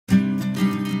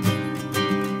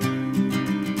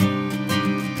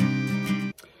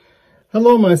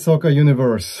Hello my soccer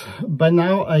universe. By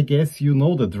now I guess you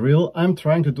know the drill. I'm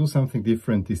trying to do something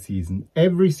different this season.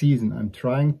 Every season I'm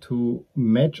trying to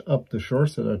match up the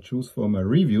shirts that I choose for my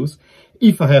reviews,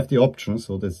 if I have the option.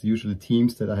 So that's usually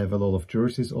teams that I have a lot of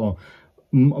jerseys or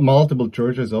multiple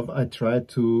jerseys of. I try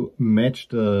to match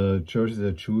the jerseys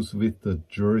I choose with the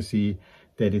jersey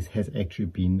that has actually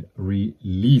been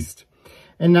released.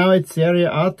 And now it's Serie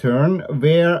A turn,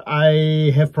 where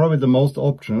I have probably the most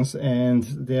options, and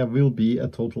there will be a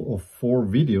total of 4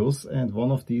 videos, and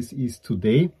one of these is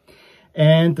today.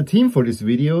 And the team for this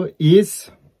video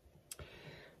is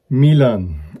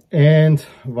Milan. And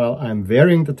while I'm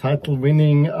wearing the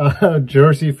title-winning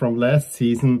jersey from last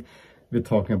season, we're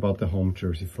talking about the home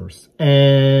jersey first.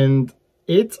 And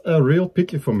it's a real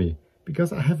pickle for me,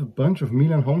 because I have a bunch of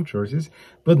Milan home jerseys,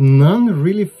 but none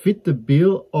really fit the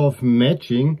bill of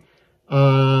matching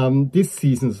this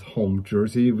season's home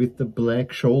jersey with the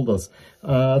black shoulders.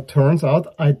 Turns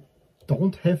out I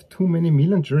don't have too many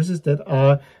Milan jerseys that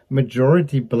are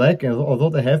majority black, and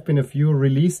although there have been a few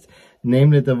released,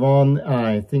 namely the one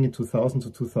I think in 2000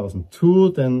 to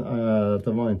 2002, then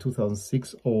the one in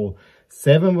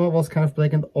 2006-07 was kind of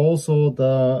black, and also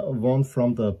the one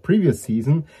from the previous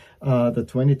season, the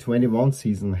 2021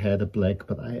 season had a black,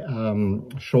 but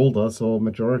shoulder, so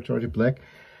majority black,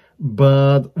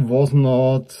 but was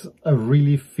not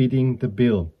really fitting the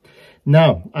bill.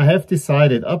 Now, I have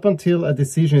decided, up until a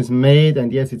decision is made,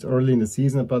 and yes, it's early in the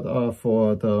season, but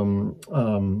for the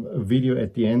video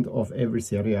at the end of every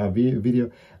Serie A video,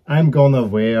 I'm gonna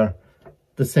wear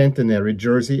the centenary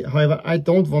jersey. However, I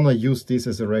don't want to use this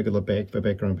as a regular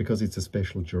background because it's a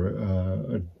special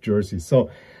jersey. So,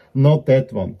 not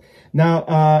that one. Now,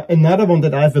 another one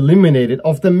that I've eliminated,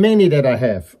 of the many that I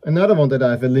have, another one that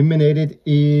I've eliminated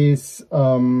is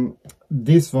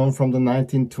this one from the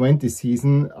 1920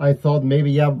 season. I thought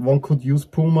maybe, yeah, one could use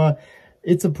Puma.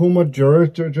 It's a Puma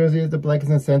jersey, the black is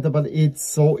in the center, but it's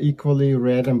so equally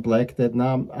red and black that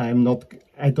now I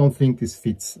don't think this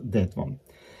fits that one.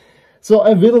 So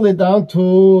I whittled it down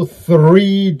to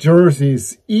 3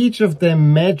 jerseys. Each of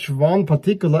them match one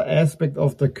particular aspect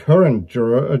of the current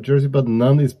jersey, but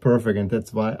none is perfect. And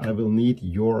that's why I will need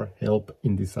your help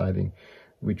in deciding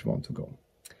which one to go.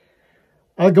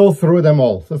 I'll go through them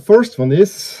all. The first one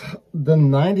is the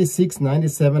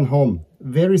 96-97 home.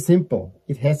 Very simple.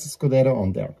 It has the Scudetto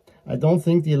on there. I don't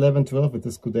think the 11-12 with the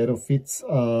Scudetto fits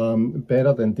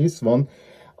better than this one.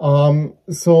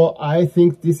 So I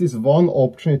think this is one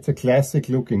option. It's a classic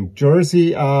looking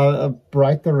jersey,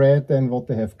 brighter red than what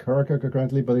they have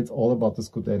currently, but it's all about the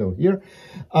Scudetto here.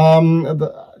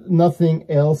 Nothing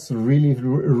else really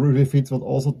fits. What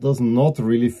also does not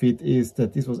really fit is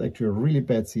that this was actually a really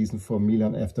bad season for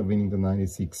Milan after winning the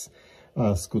 96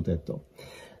 Scudetto.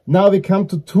 Now we come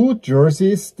to 2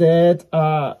 jerseys that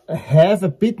have a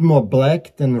bit more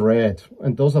black than red,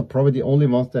 and those are probably the only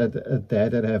ones that I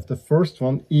have. The first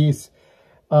one is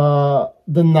the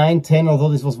 9-10, although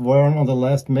this was worn on the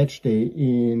last match day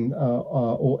in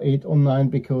 08-09,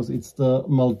 because it's the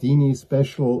Maldini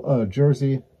special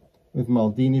jersey with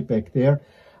Maldini back there.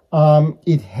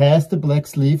 It has the black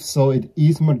sleeves, so it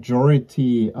is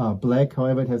majority black.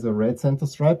 However, it has a red center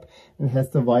stripe and it has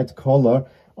the white collar.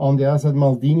 On the other side,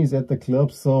 Maldini is at the club,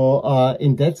 so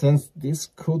in that sense, this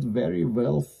could very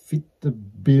well fit the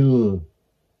bill,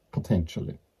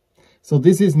 potentially. So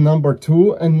this is number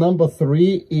 2, and number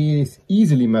 3 is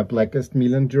easily my blackest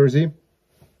Milan jersey,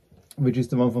 which is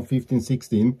the one from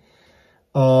 15-16.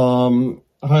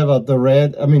 However, the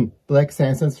red, black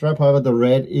sand stripe, however, the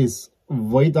red is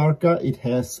way darker. It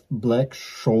has black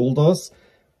shoulders,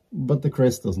 but the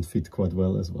crest doesn't fit quite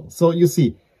well as well. So you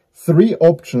see, 3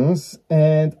 options,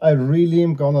 and I really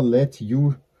am gonna let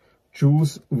you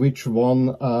choose which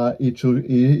one it should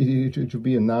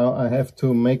be. And now I have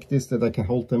to make this that I can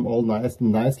hold them all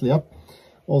nicely up.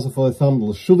 Also for the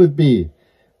thumbnail, should it be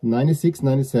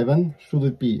 96-97? Should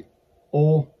it be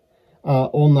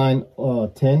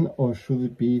 09-10? Or should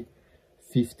it be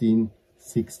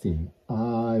 15-16?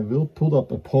 I will put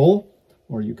up a poll,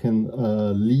 or you can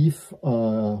leave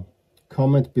a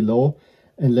comment below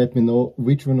and let me know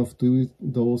which one of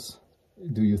those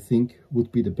do you think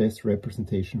would be the best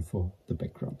representation for the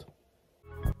background.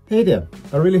 Hey there,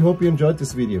 I really hope you enjoyed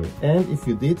this video, and if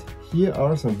you did, here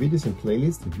are some videos and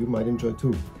playlists that you might enjoy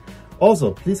too.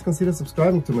 Also, please consider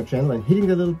subscribing to my channel and hitting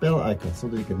the little bell icon so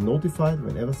that you get notified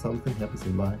whenever something happens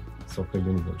in my soccer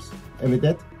universe. And with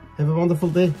that, have a wonderful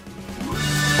day.